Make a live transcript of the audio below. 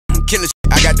killer shit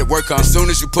I got to work on. As soon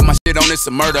as you put my shit on, it's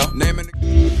a murder. Naming it.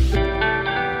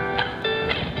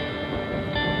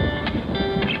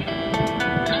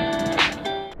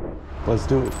 Let's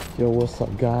do it. Yo, what's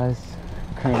up, guys?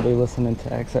 Currently listening to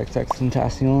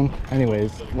XXXTentacion.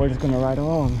 Anyways, we're just gonna ride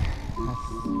along.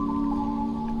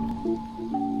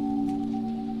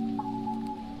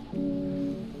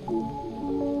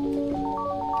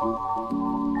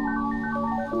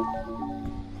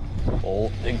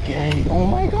 Oh, the gate. Oh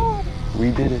my god.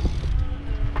 We did it.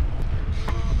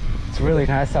 It's really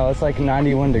nice out. It's like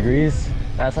 91 degrees.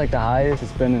 That's like the highest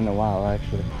it's been in a while,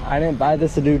 actually. I didn't buy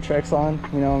this to do tricks on.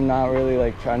 You know, I'm not really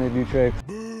like trying to do tricks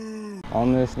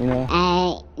on this, you know.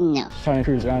 No. Just trying to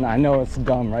cruise around. I know it's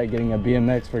dumb, right? Getting a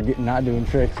BMX for not doing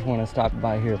tricks. I want to stop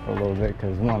by here for a little bit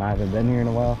because 1, I haven't been here in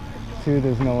a while. 2,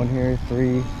 there's no one here.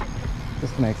 3,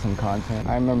 just make some content.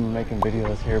 I remember making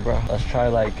videos here, bro. Let's try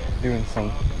like doing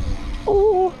some.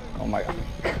 Ooh. Oh my god.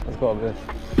 Let's go up this.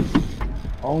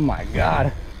 Oh my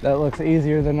god. That looks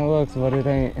easier than it looks, but it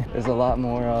ain't. There's a lot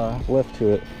more lift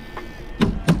to it.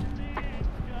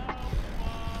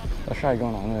 Let's try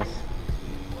going on this.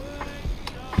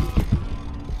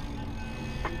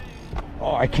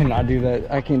 Oh, I cannot do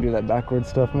that. I can't do that backward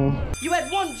stuff, man. You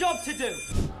had one job to do.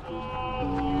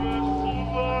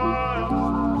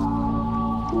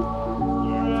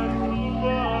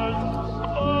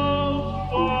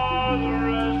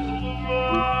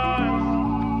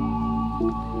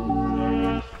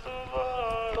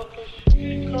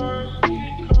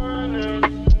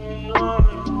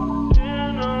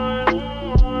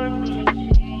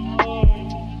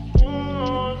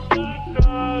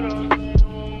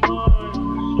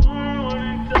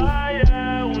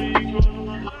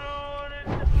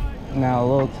 Now, a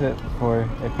little tip for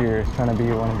if you're trying to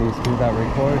be one of these people that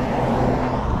record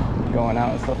going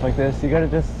out and stuff like this, you gotta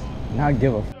just not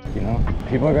give a f, you know?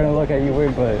 People are gonna look at you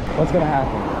weird, but what's gonna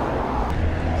happen?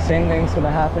 Same thing's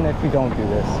gonna happen if you don't do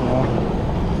this, you know?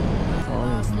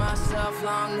 Myself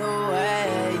along the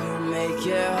way, you make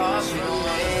it hard for me.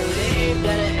 Leave,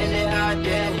 then it ended how I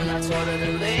did when I told her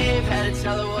to leave. Had to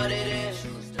tell her what it is.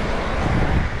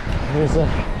 Here's a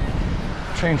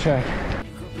train track.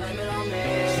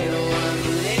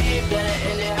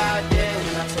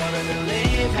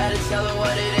 Had to tell her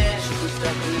what it is. She was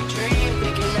stuck in a dream,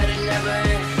 thinking that it never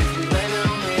ends. You blame it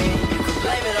on me, you could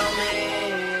blame it on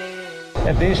me.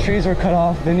 If these trees were cut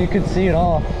off, then you could see it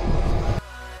all.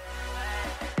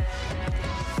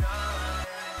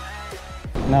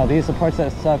 Now these are parts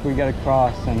that suck. We gotta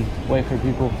cross and wait for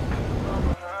people.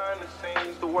 Behind the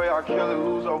scenes, the way I kill it,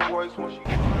 lose her voice when she.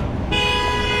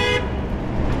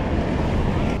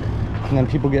 And then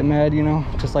people get mad, you know,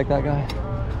 just like that guy.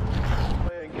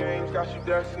 Got you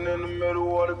dancing in the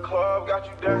middle of the club. Got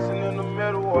you dancing in the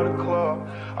middle of the club.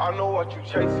 I know what you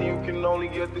chasing. You can only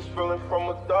get this feeling from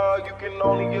a thug. You can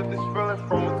only get this feeling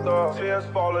from a thug. Tears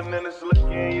falling and it's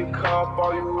liquor in your cup.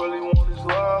 All you really want is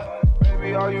love.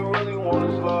 Baby, all you really want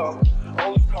is love.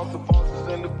 Only talk to bosses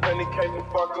independent. Can't be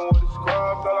fucking with a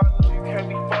scrub. Girl, I know you can't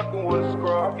be fucking with a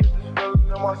scrub. I get this feeling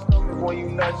in my stomach when you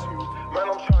next to me. Man,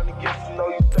 I'm trying to get to know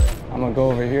you. I'm gonna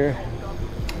go over here.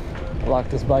 Lock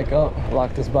this bike up,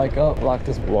 lock this bike up, lock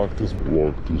this. Yeah,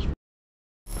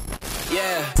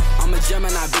 I'm a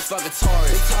Gemini, bitch, fuck a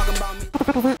Taurus. They talking about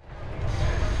me.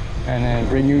 And then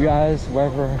bring you guys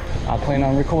wherever I plan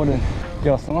on recording.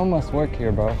 Yo, someone must work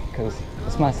here, bro, because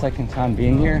it's my second time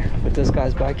being here with this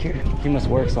guy's back here. He must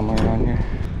work somewhere around here.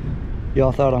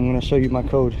 Y'all thought I'm gonna show you my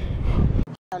code.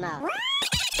 Oh no.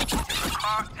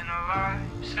 Caught in a lie,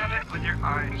 said it with your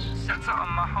eyes. Said to all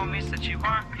my homies that you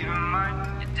weren't even mine.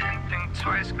 You didn't think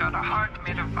twice, got a heart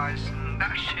made of ice. And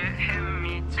that shit hit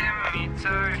me, did me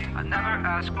dirty. I never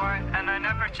asked why, and I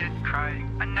never did cry.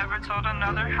 I never told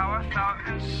another how I felt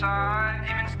inside.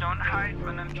 Demons don't hide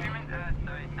when I'm dreaming at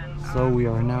night. And So we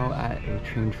are now at a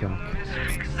train track.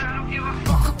 cause I don't give a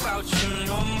fuck about you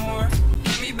no more.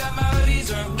 Give me back my hoodies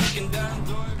or I'm kicking down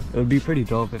doors. It would be pretty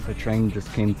dope if a train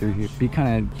just came through here. It'd be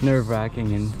kind of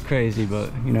nerve-wracking and crazy,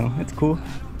 but you know, it's cool.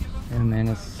 And man,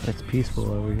 it's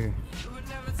peaceful over here.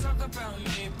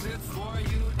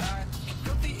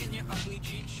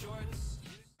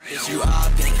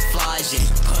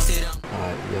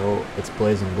 Yo, it's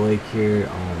Blazing Blake here.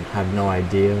 Have no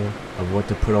idea of what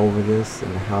to put over this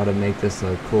and how to make this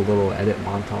a cool little edit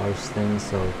montage thing.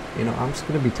 So, you know, I'm just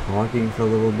gonna be talking for a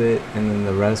little bit, and then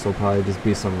the rest will probably just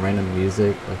be some random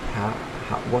music. Like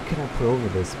what can I put over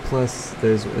this? Plus,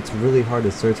 it's really hard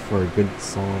to search for a good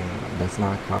song that's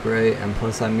not copyright, and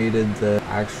plus I muted the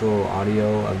actual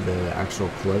audio of the actual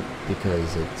clip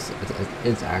because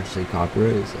it's actually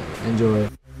copyright. So enjoy.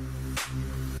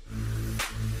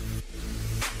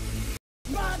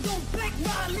 Don't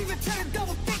leave it to the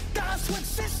double thick thighs, switch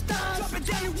sisters. Drop it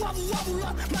down and wobble, wobble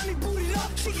up. Mommy boot it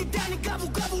up, shake it down and gobble,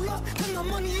 gobble up. Bring my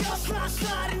money up, slide,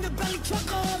 slide in the belly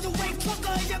trucker. The wave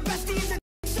trucker, your bestie is a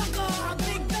sucker. A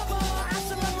big double,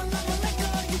 assalamu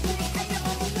alaikum. You think that you're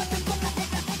nothing but a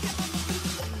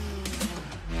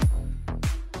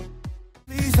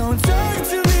please don't turn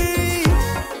to me.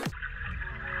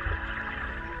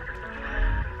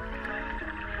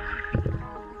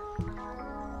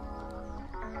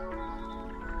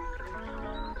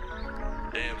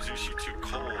 Damn, Zeus, you too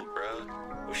cold, bruh.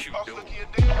 What you doing?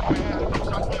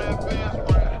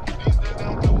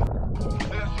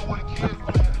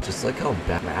 Just like how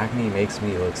bad my acne makes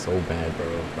me look so bad,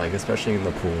 bro. Like, especially in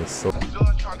the pool. It's so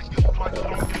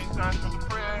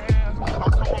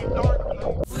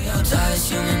We outside,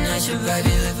 human nature, baby,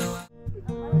 live it.